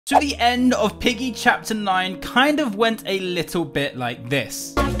So the end of Piggy Chapter 9 kind of went a little bit like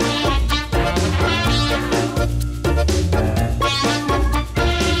this.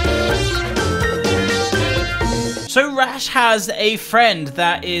 So Rash has a friend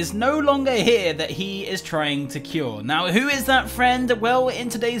that is no longer here that he is trying to cure. Now, who is that friend? Well, in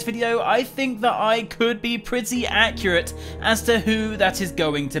today's video, I think that I could be pretty accurate as to who that is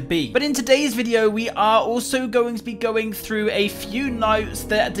going to be. But in today's video, we are also going to be going through a few notes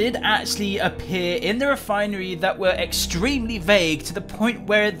that did actually appear in the refinery that were extremely vague, to the point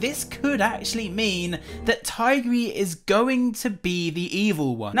where this could actually mean that TIGRY is going to be the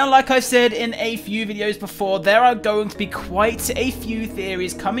evil one. Now, like I've said in a few videos before, there are going to be quite a few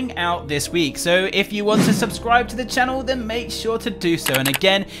theories coming out this week, so if you want to subscribe to the channel, then make sure to do so. And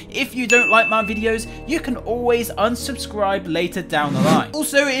again, if you don't like my videos, you can always unsubscribe later down the line.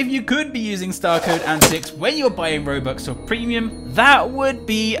 Also, if you could be using star code Antixx when you're buying Robux or Premium, that would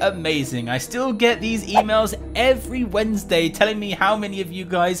be amazing. I still get these emails every Wednesday telling me how many of you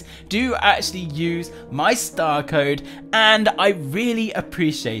guys do actually use my star code, and I really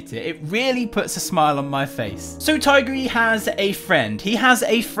appreciate it. It really puts a smile on my face. So TIGRY has a friend. He has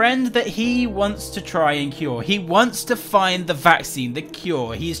a friend that he wants to try and cure. He wants to find the vaccine, the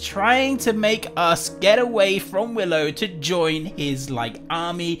cure. He's trying to make us get away from Willow to join his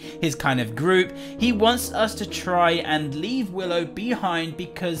army, his kind of group. He wants us to try and leave Willow behind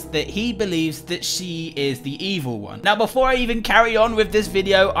because that he believes that she is the evil one. Now, before I even carry on with this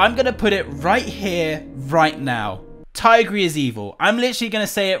video, I'm going to put it right here, right now. TIGRY is evil. I'm literally going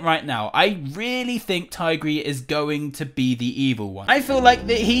to say it right now. I really think TIGRY is going to be the evil one. I feel like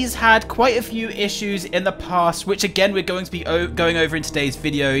that he's had quite a few issues in the past, which again we're going to be going over in today's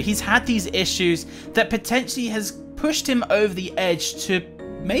video. He's had these issues that potentially has pushed him over the edge to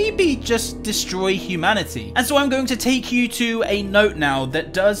maybe just destroy humanity. And so I'm going to take you to a note now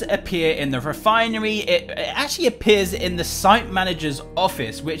that does appear in the refinery. It actually appears in the site manager's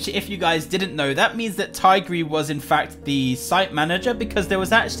office, which, if you guys didn't know, that means that TIGRY was in fact the site manager, because there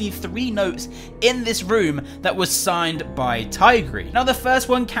was actually 3 notes in this room that was signed by TIGRY. Now, the first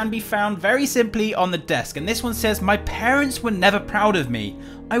one can be found very simply on the desk, and this one says, "My parents were never proud of me.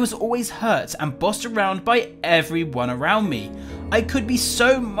 I was always hurt and bossed around by everyone around me. I could be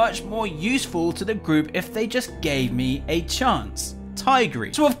so much more useful to the group if they just gave me a chance.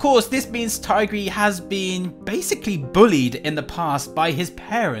 TIGRY." So of course this means TIGRY has been basically bullied in the past by his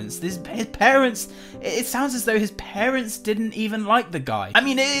parents. His parents, it sounds as though his parents didn't even like the guy. I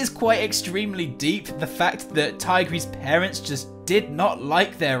mean, it is quite extremely deep, the fact that TIGRY's parents just did not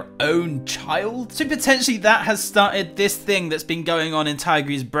like their own child. So potentially that has started this thing that's been going on in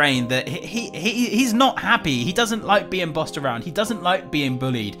TIGRY's brain, that he's not happy. He doesn't like being bossed around. He doesn't like being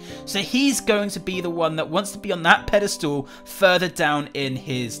bullied. So he's going to be the one that wants to be on that pedestal further down in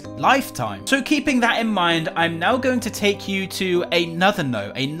his lifetime. So keeping that in mind, I'm now going to take you to another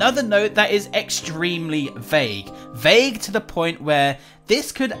note that is extremely vague. Vague to the point where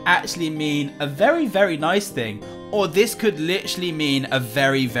this could actually mean a very, very nice thing, or this could literally mean a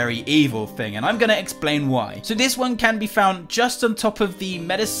very, very evil thing, and I'm going to explain why. So this one can be found just on top of the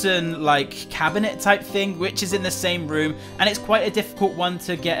medicine cabinet type thing, which is in the same room, and it's quite a difficult one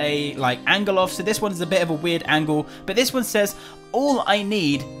to get a angle off. So this one is a bit of a weird angle, but this one says, "All I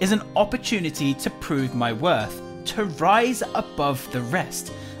need is an opportunity to prove my worth, to rise above the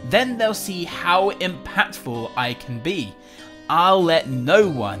rest. Then they'll see how impactful I can be. I'll let no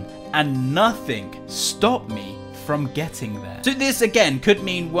one and nothing stop me from getting there." So this again could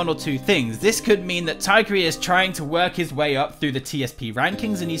mean one or two things. This could mean that TIGRY is trying to work his way up through the TSP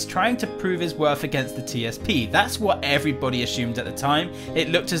rankings, and he's trying to prove his worth against the TSP. That's what everybody assumed at the time. It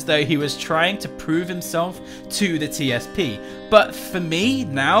looked as though he was trying to prove himself to the TSP. But for me,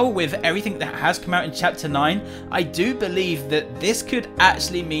 now, with everything that has come out in Chapter 9, I do believe that this could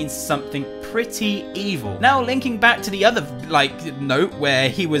actually mean something pretty evil. Now, linking back to the other note where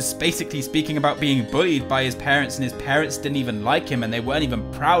he was basically speaking about being bullied by his parents, and his parents didn't even like him and they weren't even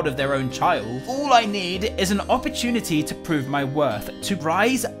proud of their own child. "All I need is an opportunity to prove my worth, to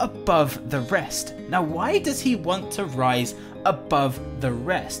rise above the rest." Now, why does he want to rise above the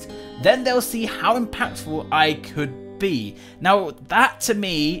rest? "Then they'll see how impactful I could be." Now, that to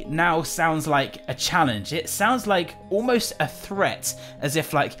me now sounds like a challenge. It sounds like almost a threat, as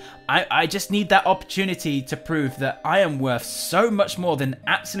if I just need that opportunity to prove that I am worth so much more than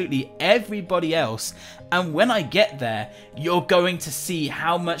absolutely everybody else, and when I get there, you're going to see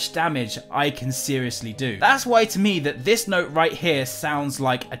how much damage I can seriously do. That's why to me that this note right here sounds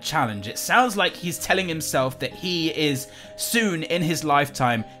like a challenge. It sounds like he's telling himself that he is soon in his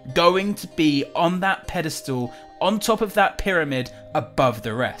lifetime going to be on that pedestal on top of that pyramid above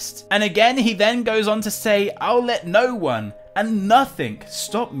the rest. And again, he then goes on to say, I'll let no one and nothing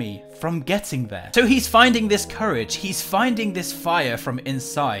stop me from getting there. So he's finding this courage, he's finding this fire from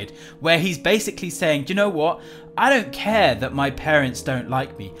inside, where he's basically saying, you know what, I don't care that my parents don't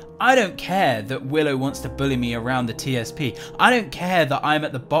like me. I don't care that Willow wants to bully me around the TSP. I don't care that I'm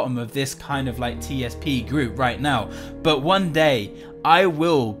at the bottom of this kind of like TSP group right now. But one day, I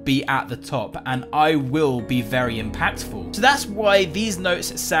will be at the top and I will be very impactful. So that's why these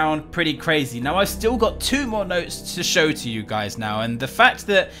notes sound pretty crazy. Now I've still got 2 more notes to show to you guys now, and the fact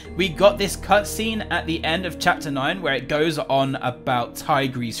that we got this cutscene at the end of chapter 9 where it goes on about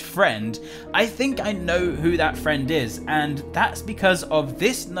TIGRY's friend, I think I know who that friend is, and that's because of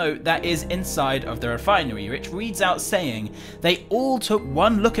this note that is inside of the refinery, which reads out saying, they all took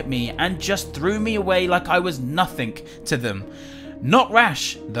one look at me and just threw me away like I was nothing to them. Not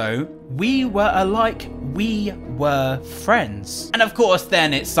Rash, though. We were alike, we were friends. And of course,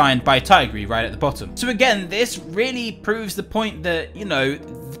 then it's signed by TIGRY right at the bottom. So again, this really proves the point that, you know,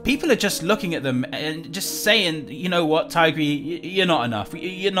 people are just looking at them and just saying, you know what, TIGRY, you're not enough.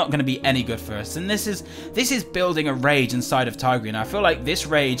 You're not going to be any good for us. And this is building a rage inside of TIGRY. And I feel like this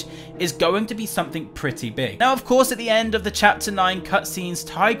rage is going to be something pretty big. Now, of course, at the end of the chapter 9 cutscenes,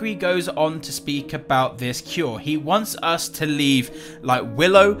 TIGRY goes on to speak about this cure. He wants us to leave, like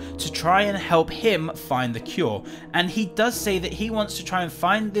Willow, to try and help him find the cure. And he does say that he wants to try and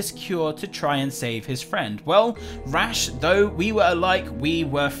find this cure to try and save his friend. Well, Rash, though we were alike, we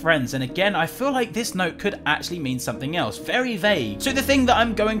were friends. And again, I feel like this note could actually mean something else. Very vague. So the thing that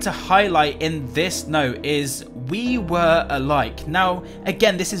I'm going to highlight in this note is we were alike. Now,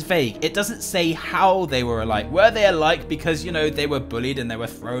 again, this is vague. It doesn't say how they were alike. Were they alike because, you know, they were bullied and they were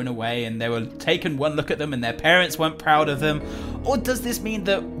thrown away and they were taken one look at them and their parents weren't proud of them? Or does this mean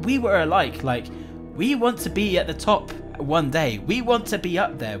that we were alike? Like, we want to be at the top one day. We want to be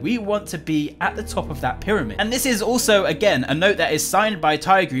up there. We want to be at the top of that pyramid. And this is also, again, a note that is signed by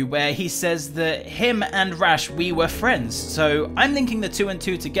TIGRY where he says that him and Rash, we were friends. So I'm linking the 2 and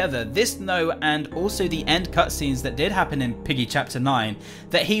 2 together. This note and also the end cutscenes that did happen in Piggy chapter 9,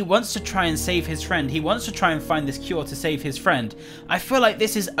 that he wants to try and save his friend. He wants to try and find this cure to save his friend. I feel like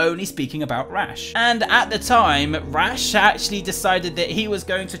this is only speaking about Rash. And at the time, Rash actually decided that he was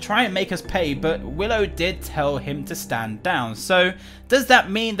going to try and make us pay, but Willow did tell him to stand down. So does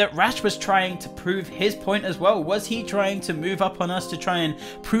that mean that Rash was trying to prove his point as well? Was he trying to move up on us to try and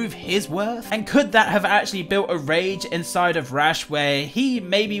prove his worth? And could that have actually built a rage inside of Rash where he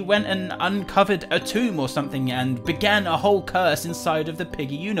maybe went and uncovered a tomb or something and began a whole curse inside of the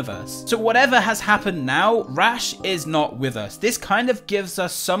Piggy universe? So whatever has happened now, Rash is not with us. This kind of gives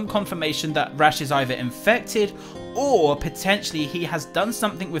us some confirmation that Rash is either infected or potentially he has done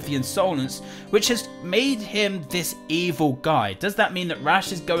something with the Insolence which has made him this evil guy. Does that mean that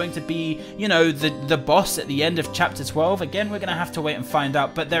Rash is going to be, you know, the boss at the end of chapter 12? Again, we're going to have to wait and find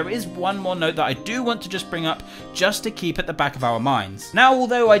out, but there is one more note that I do want to just bring up just to keep at the back of our minds. Now,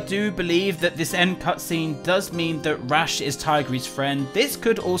 although I do believe that this end cutscene does mean that Rash is TIGRY's friend, this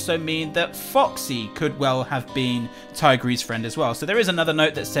could also mean that Foxy could well have been TIGRY's friend as well. So there is another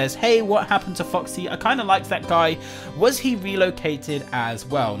note that says, hey, what happened to Foxy? I kind of liked that guy. Was he relocated as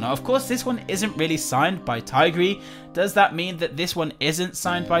well? Now, of course, this one isn't really signed by TIGRY. Does that mean that this one isn't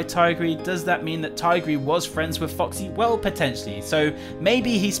signed by TIGRY? Does that mean that TIGRY was friends with Foxy? Well, potentially. So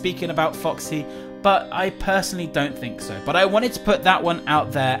maybe he's speaking about Foxy, but I personally don't think so. But I wanted to put that one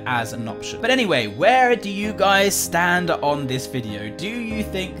out there as an option. But anyway, where do you guys stand on this video? Do you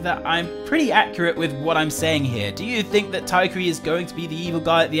think that I'm pretty accurate with what I'm saying here? Do you think that TIGRY is going to be the evil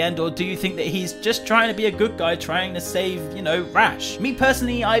guy at the end, or do you think that he's just trying to be a good guy, trying to save, you know, Rash? Me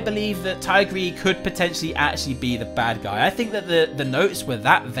personally, I believe that TIGRY could potentially actually be the bad guy. I think that the notes were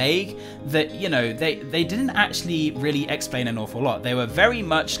that vague that, you know, they didn't actually really explain an awful lot. They were very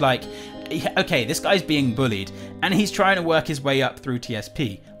much like, okay, this guy's being bullied and he's trying to work his way up through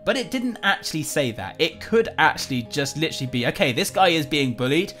TSP. But it didn't actually say that. It could actually just literally be, okay, this guy is being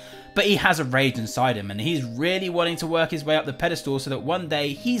bullied, but he has a rage inside him and he's really wanting to work his way up the pedestal so that one day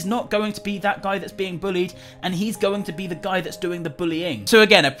he's not going to be that guy that's being bullied and he's going to be the guy that's doing the bullying. So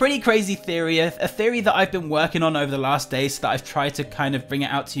again, a pretty crazy theory, a theory that I've been working on over the last days so that I've tried to kind of bring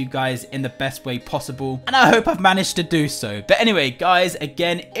it out to you guys in the best way possible, and I hope I've managed to do so. But anyway, guys,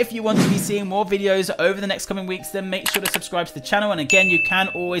 again, if you want to be seeing more videos over the next coming weeks, then make sure to subscribe to the channel, and again, you can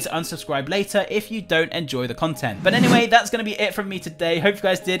always unsubscribe later if you don't enjoy the content. But anyway, that's going to be it from me today. Hope you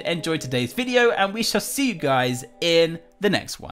guys did enjoy today's video, and we shall see you guys in the next one.